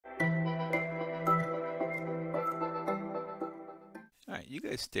Alright, you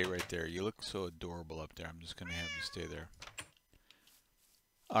guys stay right there. You look so adorable up there. I'm just gonna have you stay there.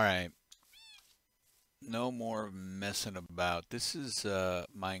 Alright. No more messing about. This is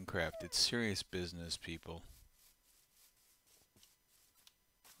Minecraft. It's serious business, people.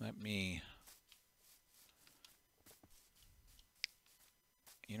 Let me...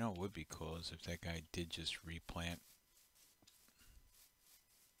 You know what would be cool is if that guy did just replant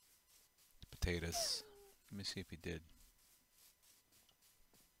potatoes. Let me see if he did.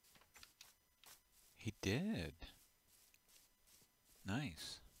 He did.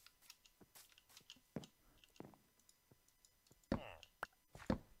 Nice.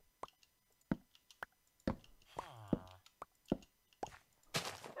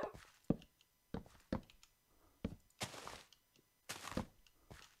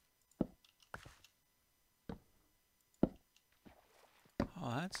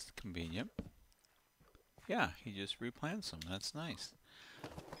 Oh, that's convenient. Yeah, he just replants them. That's nice.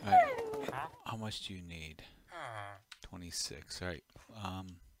 All right. How much do you need? 26. All right.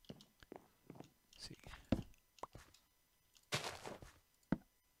 Let's see.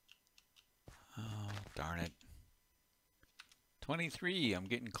 Oh, darn it. 23. I'm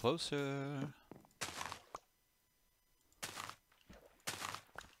getting closer.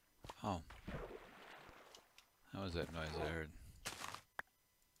 Oh. That was that noise I heard.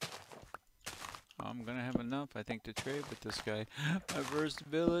 I'm gonna have enough, I think, to trade with this guy. My first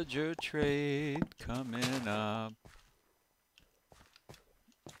villager trade coming up.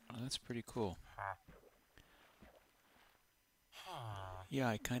 Oh, that's pretty cool. Yeah,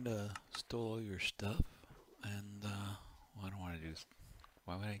 I kind of stole all your stuff, and well, I don't want to do.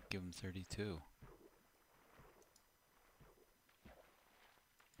 Why would I give him 32?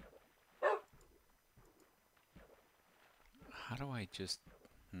 How do I just?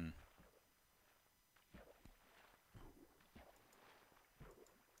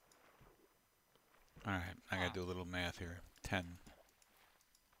 Alright, I gotta do a little math here. 10.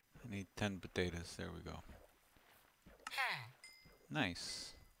 I need 10 potatoes. There we go.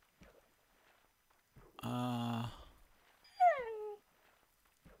 Nice. I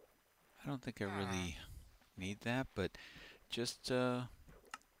don't think I really need that, but just for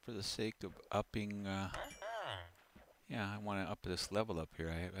the sake of upping, yeah, I want to up this level up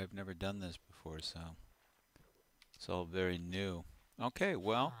here. I've never done this before, so it's all very new. Okay,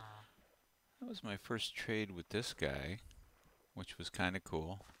 well, that was my first trade with this guy, which was kind of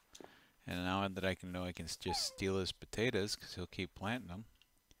cool. And now that I can just steal his potatoes because he'll keep planting them.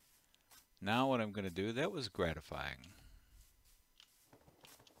 Now what I'm going to do, that was gratifying.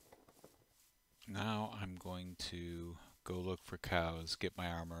 Now I'm going to go look for cows, get my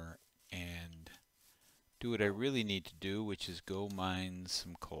armor, and do what I really need to do, which is go mine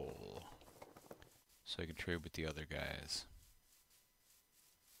some coal so I can trade with the other guys.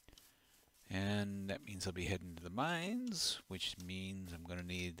 And that means I'll be heading to the mines, which means I'm going to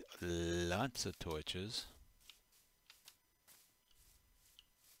need lots of torches.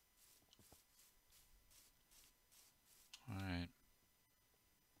 Alright.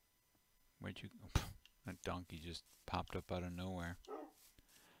 Where'd you go? That donkey just popped up out of nowhere.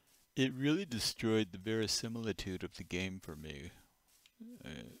 It really destroyed the verisimilitude of the game for me.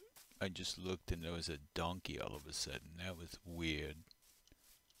 I just looked and there was a donkey all of a sudden. That was weird.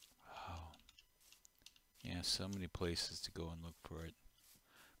 Oh. Yeah, so many places to go and look for it.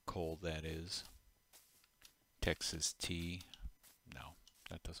 Coal, that is. Texas tea. No,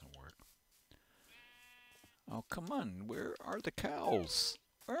 that doesn't work. Oh, come on. Where are the cows?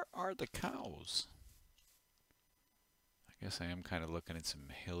 Where are the cows? I guess I am kind of looking at some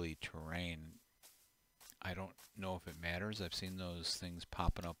hilly terrain. I don't know if it matters. I've seen those things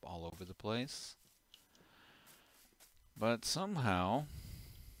popping up all over the place. But somehow,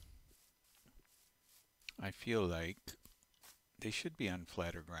 I feel like they should be on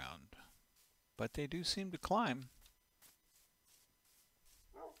flatter ground. But they do seem to climb.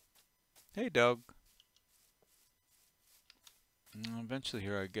 Hey, dog. Eventually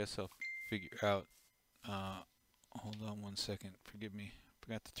here, I guess I'll figure out... hold on one second. Forgive me.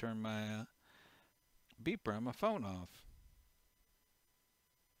 Forgot to turn my beeper on my phone off.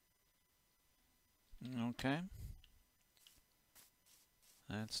 Okay.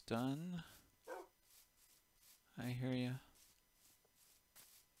 That's done. I hear you.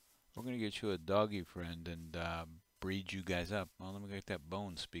 We're going to get you a doggy friend and breed you guys up. Well, let me get that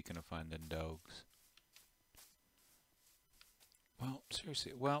bone, speaking of finding dogs. Well,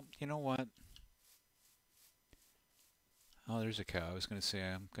 seriously. Well, you know what? Oh, there's a cow. I was going to say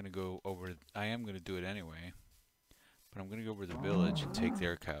I'm going to go over... I am going to do it anyway. But I'm going to go over to the village and take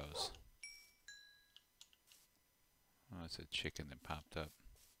their cows. Oh, it's a chicken that popped up.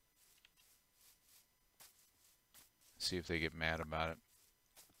 See if they get mad about it.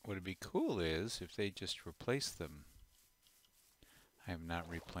 What would be cool is if they just replace them. I have not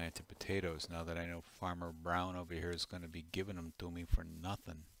replanted potatoes now that I know Farmer Brown over here is going to be giving them to me for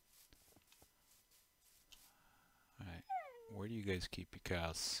nothing. Alright, where do you guys keep your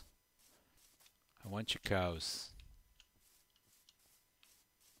cows? I want your cows.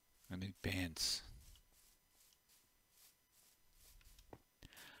 I need pants.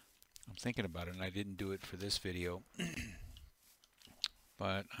 I'm thinking about it, and I didn't do it for this video,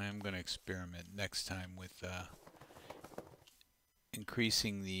 but I'm going to experiment next time with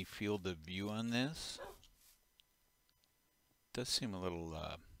increasing the field of view on this. It does seem a little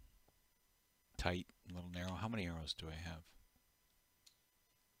tight, a little narrow. How many arrows do I have?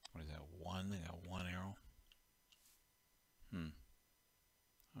 What is that, one? I got one arrow.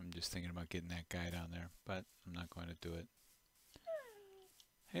 I'm just thinking about getting that guy down there, but I'm not going to do it.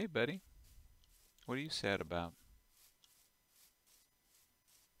 Hey, buddy. What are you sad about?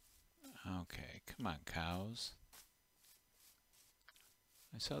 Okay, come on, cows.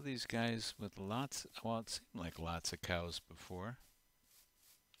 I saw these guys with lots, well, it seemed like lots of cows before.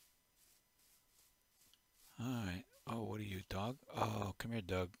 Alright. Oh, what are you, dog? Oh, come here,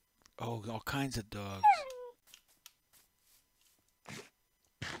 Doug. Oh, all kinds of dogs.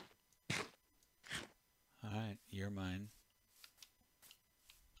 Alright, you're mine.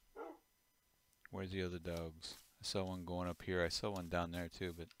 Where's the other dogs? I saw one going up here. I saw one down there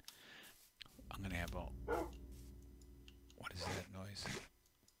too, but I'm going to have all... What is that noise?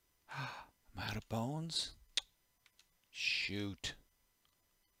 I'm out of bones? Shoot.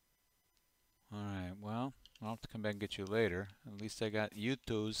 Alright, well, I'll have to come back and get you later. At least I got you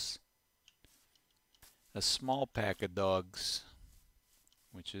twos. A small pack of dogs,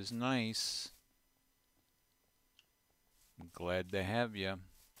 which is nice. I'm glad to have you.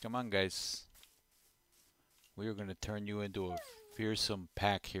 Come on, guys. We are going to turn you into a fearsome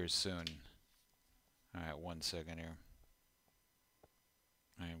pack here soon. Alright, 1 second here.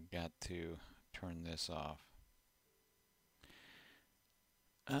 I've got to turn this off.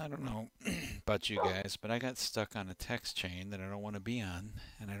 I don't know about you guys, but I got stuck on a text chain that I don't want to be on,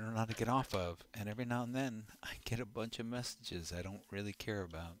 and I don't know how to get off of. And every now and then, I get a bunch of messages I don't really care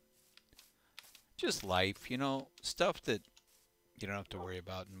about. Just life, you know, stuff that you don't have to worry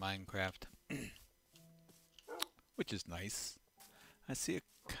about in Minecraft. Which is nice. I see a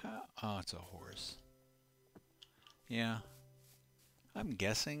cow. Oh, it's a horse. Yeah. I'm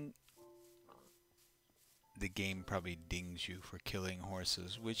guessing the game probably dings you for killing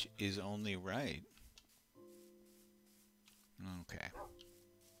horses, which is only right. Okay.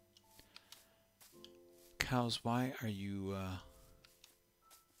 Cows, why are you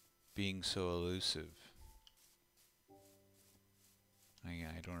being so elusive?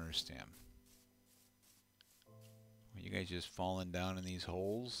 I don't understand. Are you guys just falling down in these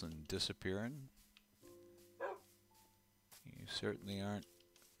holes and disappearing? You certainly aren't.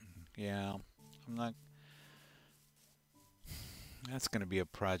 Yeah, I'm not. That's going to be a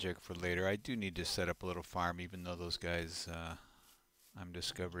project for later. I do need to set up a little farm, even though those guys, I'm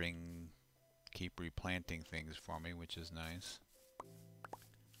discovering, keep replanting things for me, which is nice.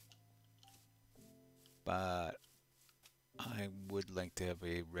 But I would like to have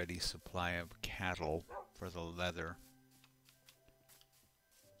a ready supply of cattle for the leather.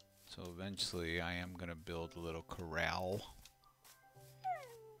 So eventually I am going to build a little corral.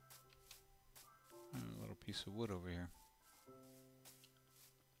 A little piece of wood over here.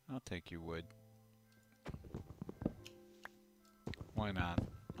 I'll take your wood. Why not?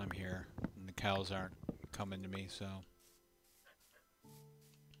 I'm here. And the cows aren't coming to me, so...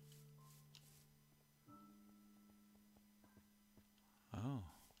 Oh,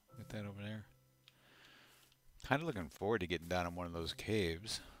 look at that over there. Kind of looking forward to getting down in one of those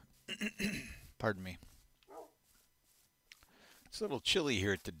caves. Pardon me. It's a little chilly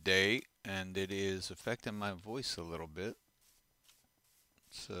here today, and it is affecting my voice a little bit.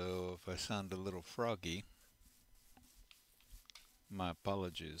 So if I sound a little froggy, my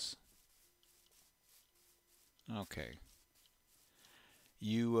apologies. Okay.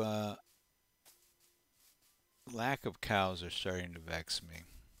 You, lack of cows are starting to vex me.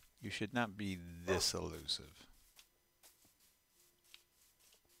 You should not be this elusive.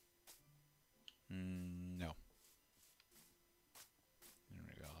 No. There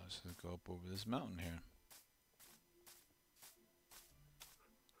we go. Let's just go up over this mountain here.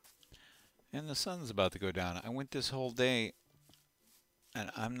 And the sun's about to go down. I went this whole day, and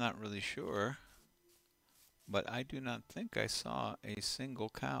I'm not really sure, but I do not think I saw a single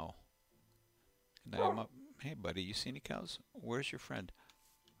cow. And I'm up Hey, buddy, you see any cows? Where's your friend?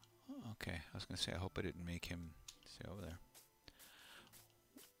 Oh, okay, I was going to say, I hope I didn't make him stay over there.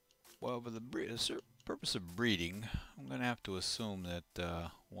 Well, for the purpose of breeding, I'm going to have to assume that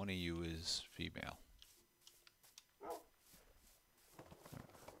one of you is female.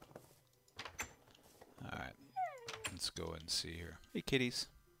 Alright, let's go and see here. Hey, kitties.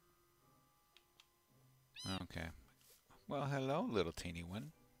 Okay. Well, hello, little teeny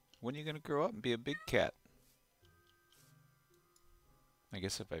one. When are you going to grow up and be a big cat? I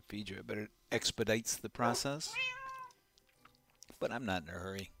guess if I feed you, it better expedites the process. But I'm not in a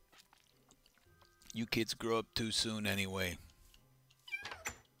hurry. You kids grow up too soon anyway.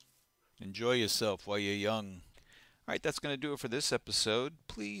 Enjoy yourself while you're young. Alright, that's going to do it for this episode.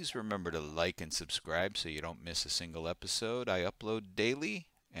 Please remember to like and subscribe so you don't miss a single episode. I upload daily,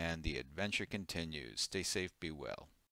 and the adventure continues. Stay safe, be well.